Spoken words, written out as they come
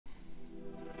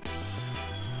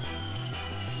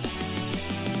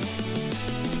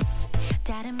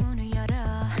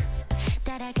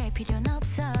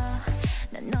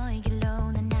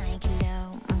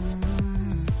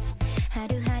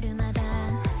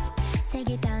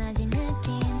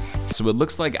So it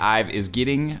looks like IVE is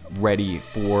getting ready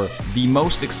for the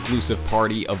most exclusive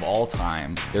party of all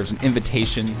time. There's an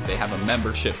invitation, they have a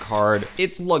membership card.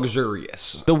 It's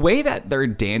luxurious. The way that they're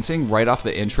dancing right off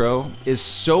the intro is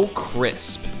so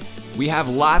crisp. We have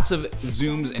lots of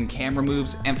zooms and camera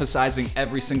moves emphasizing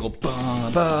every single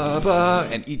ba ba ba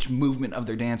and each movement of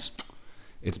their dance.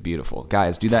 It's beautiful.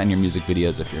 Guys, do that in your music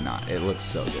videos if you're not. It looks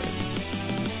so good.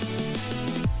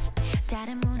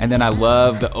 And then I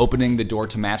love the opening the door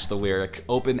to match the lyric,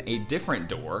 open a different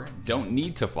door, don't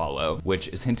need to follow, which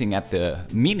is hinting at the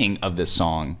meaning of this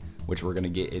song, which we're gonna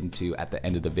get into at the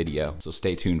end of the video. So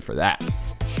stay tuned for that.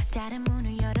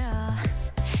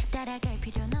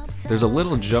 There's a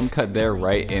little jump cut there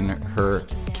right in her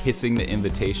kissing the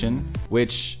invitation,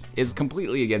 which is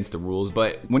completely against the rules,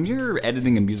 but when you're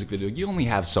editing a music video, you only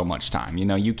have so much time. You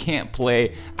know, you can't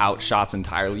play out shots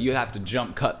entirely. You have to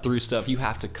jump cut through stuff. You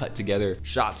have to cut together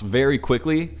shots very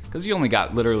quickly because you only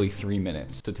got literally 3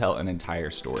 minutes to tell an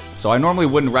entire story. So I normally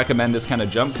wouldn't recommend this kind of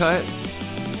jump cut,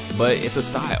 but it's a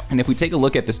style. And if we take a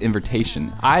look at this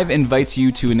invitation, IVE invites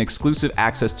you to an exclusive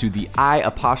access to the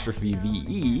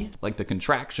I''VE, like the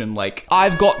contraction, like,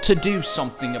 I've got to do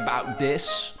something about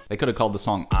this. They could have called the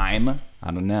song I'm. I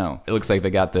don't know. It looks like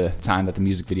they got the time that the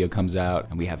music video comes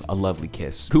out and we have a lovely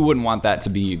kiss. Who wouldn't want that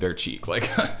to be their cheek? Like,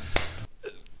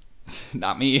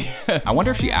 not me. I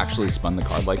wonder if she actually spun the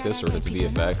card like this or if it's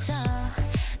VFX.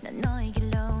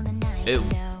 It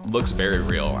looks very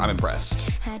real. I'm impressed.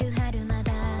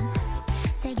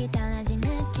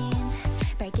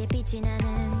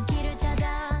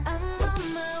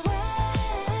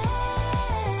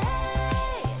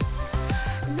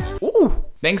 Ooh!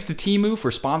 Thanks to Temu for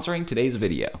sponsoring today's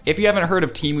video. If you haven't heard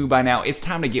of Temu by now, it's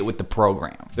time to get with the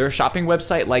program. They're a shopping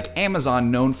website like Amazon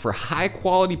known for high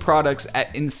quality products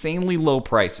at insanely low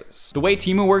prices. The way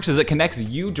Temu works is it connects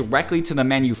you directly to the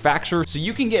manufacturer so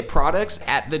you can get products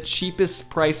at the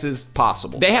cheapest prices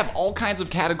possible. They have all kinds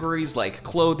of categories like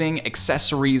clothing,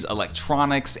 accessories,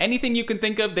 electronics, anything you can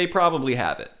think of, they probably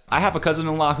have it. I have a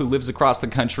cousin-in-law who lives across the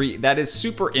country that is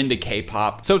super into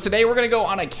K-pop. So today we're gonna go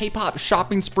on a K-pop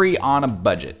shopping spree on a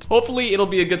budget. Hopefully it'll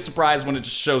be a good surprise when it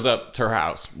just shows up to her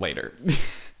house later.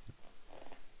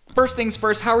 First things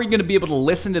first, how are you gonna be able to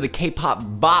listen to the K-pop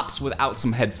bops without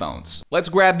some headphones? Let's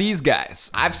grab these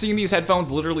guys. I've seen these headphones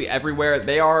literally everywhere.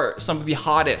 They are some of the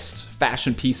hottest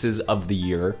fashion pieces of the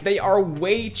year. They are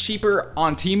way cheaper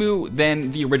on Temu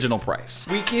than the original price.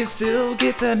 We can still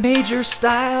get the major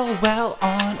style while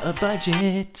on a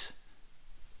budget.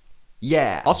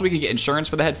 Yeah. Also, we can get insurance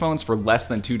for the headphones for less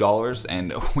than $2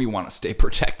 and we want to stay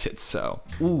protected, so.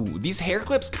 Ooh, these hair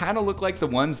clips kind of look like the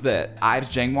ones that IVE's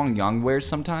Jangwon Young wears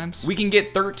sometimes. We can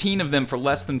get 13 of them for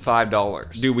less than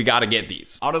 $5. Dude, we gotta get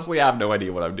these. Honestly, I have no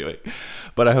idea what I'm doing,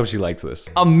 but I hope she likes this.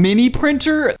 A mini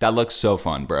printer? That looks so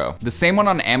fun, bro. The same one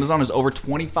on Amazon is over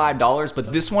 $25,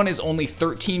 but this one is only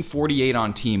 $13.48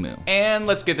 on Temu. And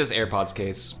let's get this AirPods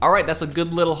case. All right, that's a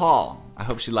good little haul. I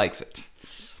hope she likes it.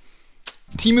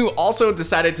 Temu also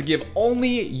decided to give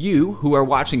only you who are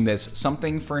watching this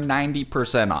something for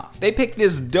 90% off. They picked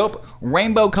this dope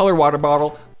rainbow color water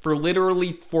bottle for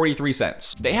literally 43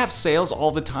 cents. They have sales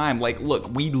all the time. Like,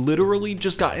 look, we literally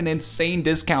just got an insane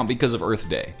discount because of Earth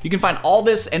Day. You can find all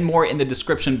this and more in the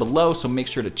description below, so make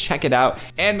sure to check it out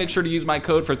and make sure to use my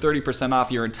code for 30% off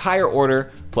your entire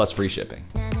order plus free shipping.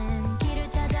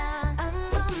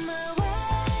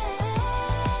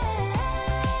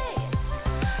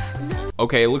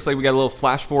 Okay, it looks like we got a little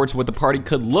flash forward to what the party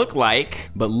could look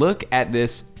like, but look at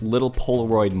this little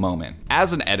Polaroid moment.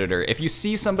 As an editor, if you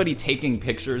see somebody taking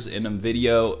pictures in a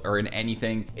video or in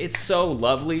anything, it's so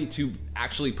lovely to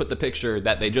actually put the picture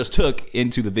that they just took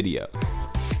into the video.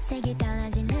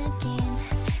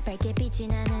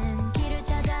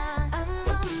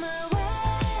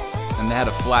 And they had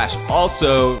a flash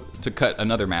also to cut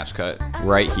another match cut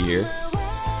right here,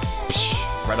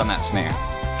 right on that snare.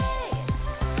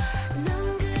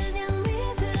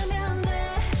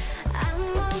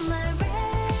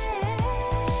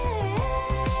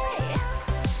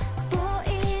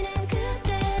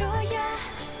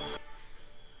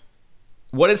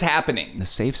 What is happening? The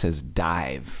safe says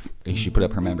dive. She put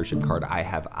up her membership card. I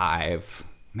have IVE.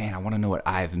 Man, I want to know what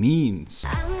IVE means.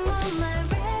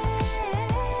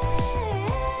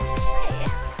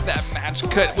 That match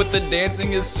cut with the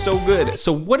dancing is so good.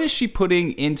 So what is she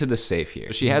putting into the safe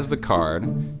here? She has the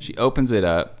card, she opens it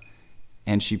up,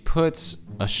 and she puts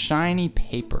a shiny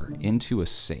paper into a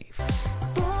safe.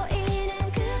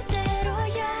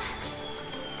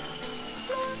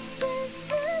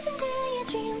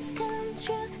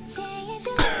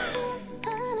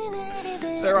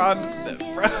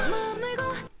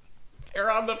 They're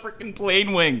on the freaking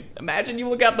plane wing. Imagine you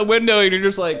look out the window and you're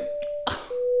just like,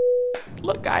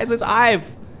 look guys, it's IVE.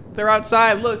 They're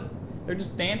outside, look. They're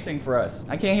just dancing for us.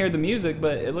 I can't hear the music,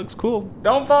 but it looks cool.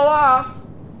 Don't fall off.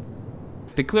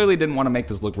 They clearly didn't want to make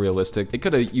this look realistic. They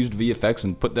could have used VFX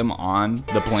and put them on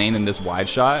the plane in this wide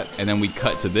shot, and then we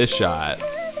cut to this shot,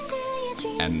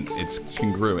 and it's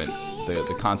congruent.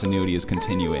 The continuity is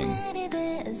continuing.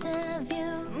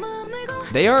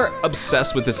 They are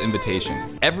obsessed with this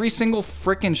invitation. Every single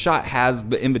frickin' shot has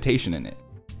the invitation in it.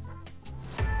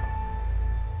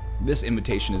 This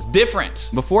invitation is different.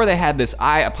 Before they had this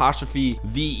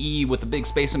I''VE with a big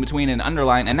space in between and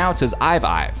underline, and now it says IVE.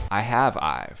 I have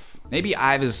IVE. Maybe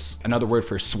IVE is another word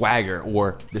for swagger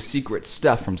or the secret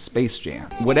stuff from Space Jam.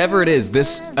 Whatever it is,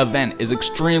 this event is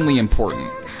extremely important.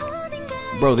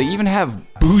 Bro, they even have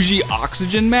bougie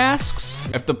oxygen masks.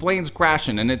 If the plane's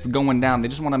crashing and it's going down, they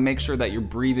just want to make sure that you're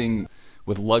breathing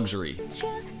with luxury.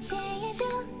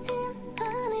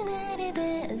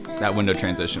 That window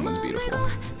transition was beautiful.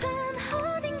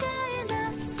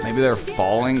 Maybe they're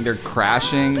falling, they're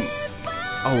crashing.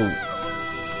 Oh.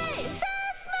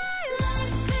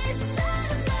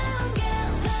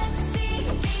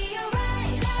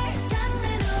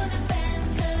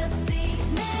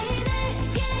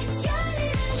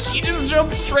 She just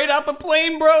jumped straight out the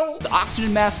plane, bro. The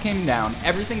oxygen mask came down,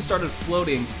 everything started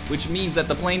floating, which means that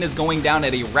the plane is going down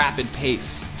at a rapid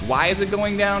pace. Why is it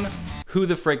going down? Who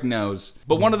the frick knows?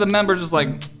 But one of the members is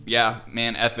like, yeah,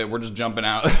 man, F it, we're just jumping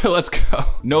out. Let's go.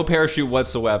 No parachute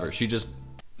whatsoever. She just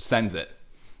sends it.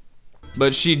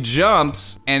 But she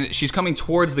jumps and she's coming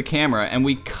towards the camera, and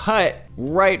we cut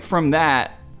right from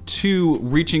that to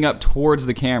reaching up towards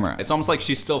the camera. It's almost like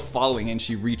she's still following and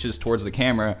she reaches towards the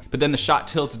camera, but then the shot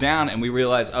tilts down and we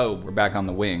realize, oh, we're back on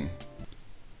the wing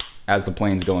as the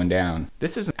plane's going down.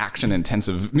 This is an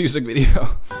action-intensive music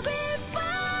video.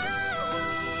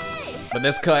 But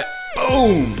this cut,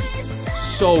 boom,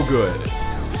 so good.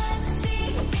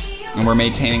 And we're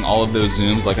maintaining all of those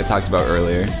zooms like I talked about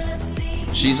earlier.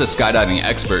 She's a skydiving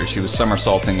expert. She was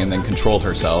somersaulting and then controlled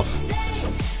herself.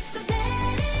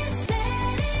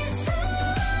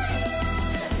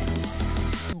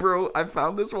 Bro, I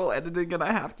found this while editing and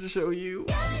I have to show you.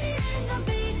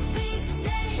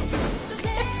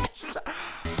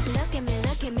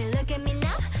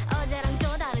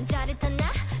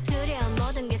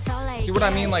 See what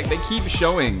I mean? Like, they keep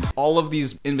showing all of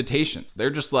these invitations. They're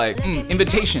just like,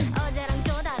 invitation.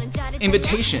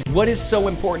 Invitation. What is so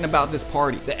important about this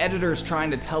party? The editor's trying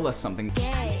to tell us something.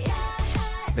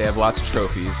 They have lots of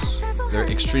trophies. They're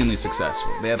extremely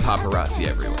successful. They have paparazzi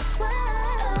everywhere.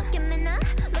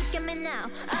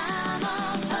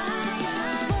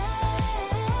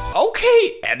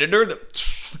 Okay, editor.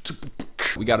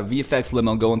 We got a VFX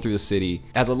limo going through the city.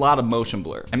 It has a lot of motion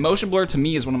blur. And motion blur to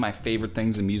me is one of my favorite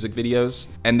things in music videos.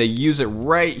 And they use it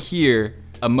right here,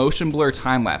 a motion blur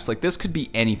time lapse. Like, this could be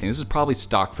anything. This is probably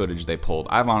stock footage they pulled.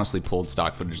 I've honestly pulled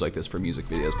stock footage like this for music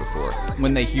videos before.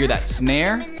 When they hear that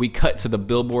snare, we cut to the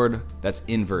billboard that's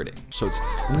inverting. So it's,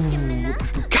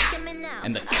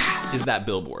 and the is that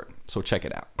billboard. So check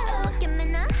it out.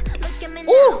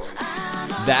 Ooh,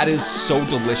 that is so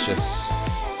delicious.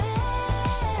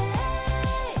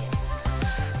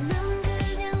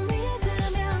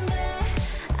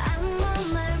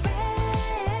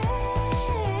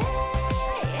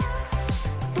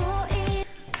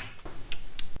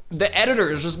 The editor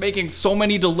is just making so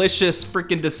many delicious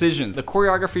freaking decisions. The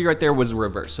choreography right there was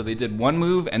reversed. So they did one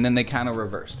move and then they kind of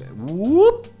reversed it.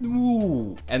 Whoop,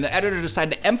 woo. And the editor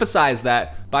decided to emphasize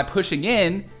that by pushing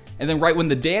in, and then right when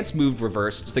the dance moved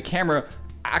reversed, the camera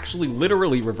actually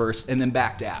literally reversed and then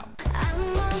backed out.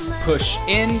 Push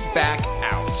in, back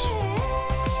out.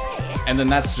 And then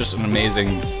that's just an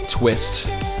amazing twist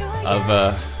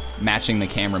of matching the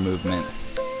camera movement.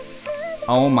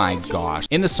 Oh my gosh.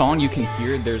 In the song, you can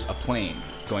hear there's a plane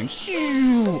going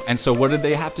shoo. And so what did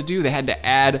they have to do? They had to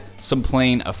add some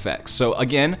plane effects. So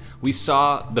again, we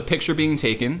saw the picture being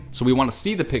taken. So we want to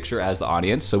see the picture as the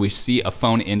audience. So we see a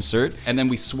phone insert and then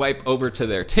we swipe over to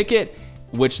their ticket,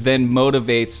 which then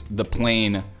motivates the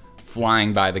plane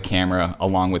flying by the camera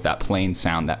along with that plane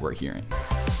sound that we're hearing.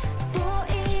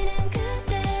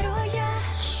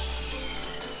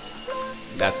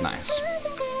 That's nice.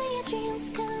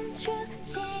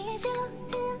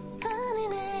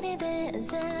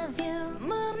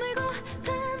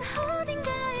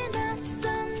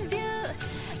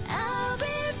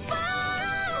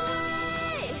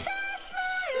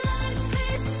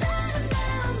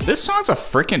 This song's a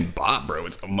freaking bop, bro.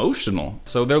 It's emotional.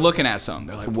 So they're looking at something.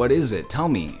 They're like, what is it? Tell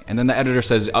me. And then the editor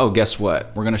says, oh, guess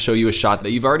what? We're gonna show you a shot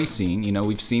that you've already seen. You know,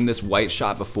 we've seen this white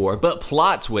shot before, but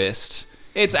plot twist,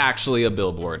 It's actually a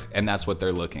billboard, and that's what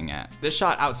they're looking at. This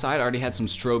shot outside already had some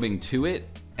strobing to it,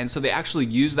 and so they actually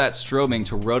used that strobing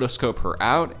to rotoscope her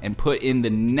out and put in the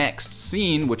next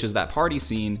scene, which is that party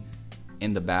scene,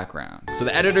 in the background. So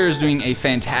the editor is doing a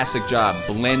fantastic job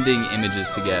blending images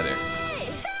together.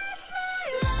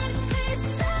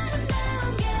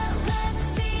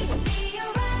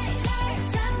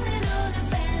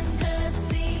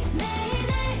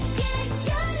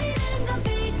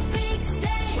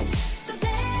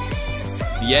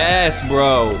 Yes,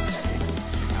 bro.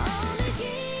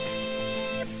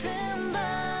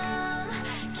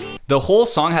 The whole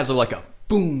song has like a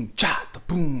boom cha, the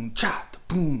boom cha, the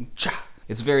boom cha.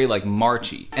 It's very like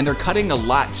marchy, and they're cutting a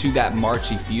lot to that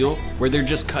marchy feel where they're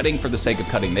just cutting for the sake of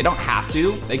cutting. They don't have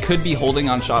to. They could be holding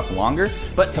on shots longer,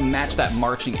 but to match that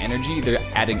marching energy, they're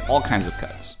adding all kinds of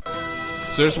cuts.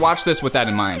 So just watch this with that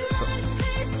in mind.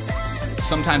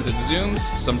 Sometimes it's zooms,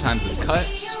 sometimes it's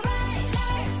cuts.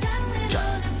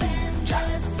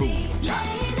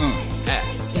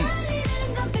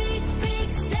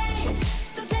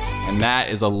 And that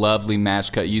is a lovely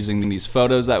match cut using these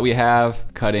photos that we have,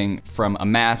 cutting from a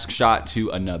mask shot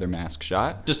to another mask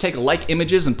shot. Just take like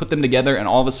images and put them together, and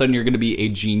all of a sudden you're gonna be a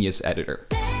genius editor.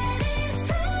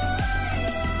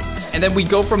 And then we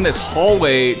go from this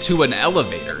hallway to an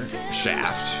elevator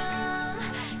shaft.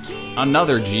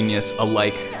 Another genius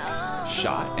alike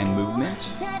shot and movement.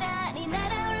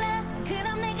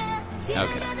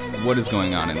 Okay, what is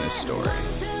going on in this story?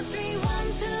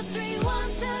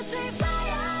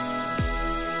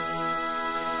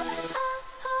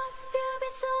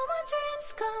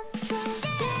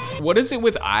 What is it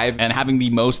with IVE and having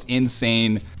the most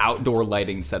insane outdoor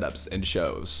lighting setups and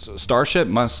shows? Starship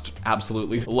must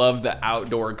absolutely love the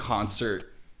outdoor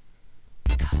concert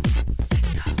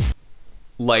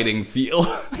lighting feel.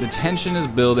 The tension is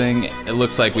building. It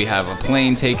looks like we have a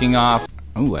plane taking off.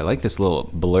 Ooh, I like this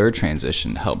little blur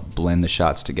transition to help blend the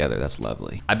shots together. That's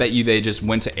lovely. I bet you they just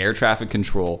went to air traffic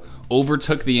control,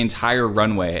 overtook the entire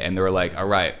runway, and they were like, all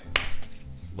right,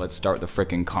 let's start the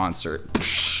frickin' concert.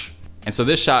 And so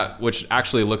this shot, which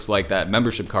actually looks like that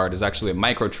membership card, is actually a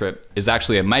microchip.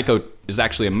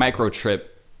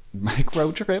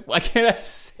 Microchip? Why can't I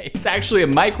say? It's actually a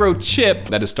microchip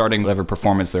that is starting whatever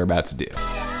performance they're about to do.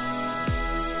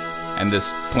 And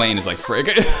this plane is like,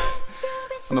 frick.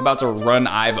 I'm about to run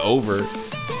IVE over.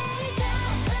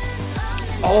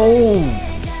 Oh,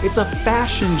 it's a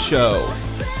fashion show.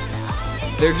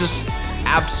 They're just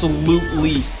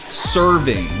absolutely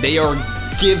serving. They are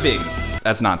giving.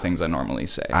 That's not things I normally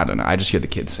say. I don't know, I just hear the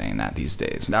kids saying that these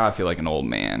days. Now I feel like an old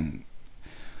man.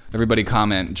 Everybody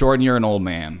comment, Jordan, you're an old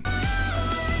man.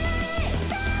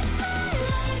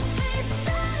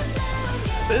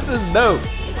 This is dope.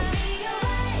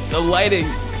 The lighting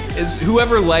is,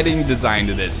 whoever lighting designed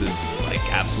this is like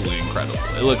absolutely incredible.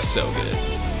 It looks so good.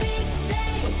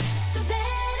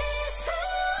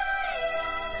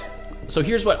 So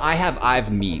here's what I have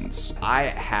IVE means. I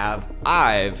have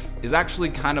IVE is actually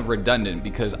kind of redundant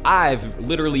because IVE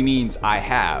literally means I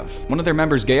have. One of their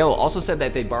members, Gail, also said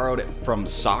that they borrowed it from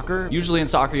soccer. Usually in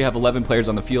soccer you have 11 players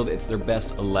on the field, it's their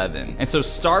best 11. And so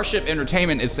Starship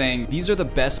Entertainment is saying these are the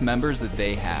best members that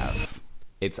they have.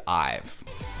 It's IVE.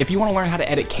 If you want to learn how to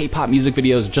edit K-pop music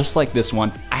videos just like this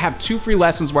one, I have 2 free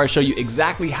lessons where I show you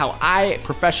exactly how I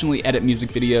professionally edit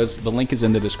music videos. The link is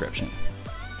in the description.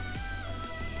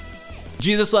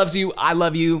 Jesus loves you, I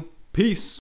love you, peace.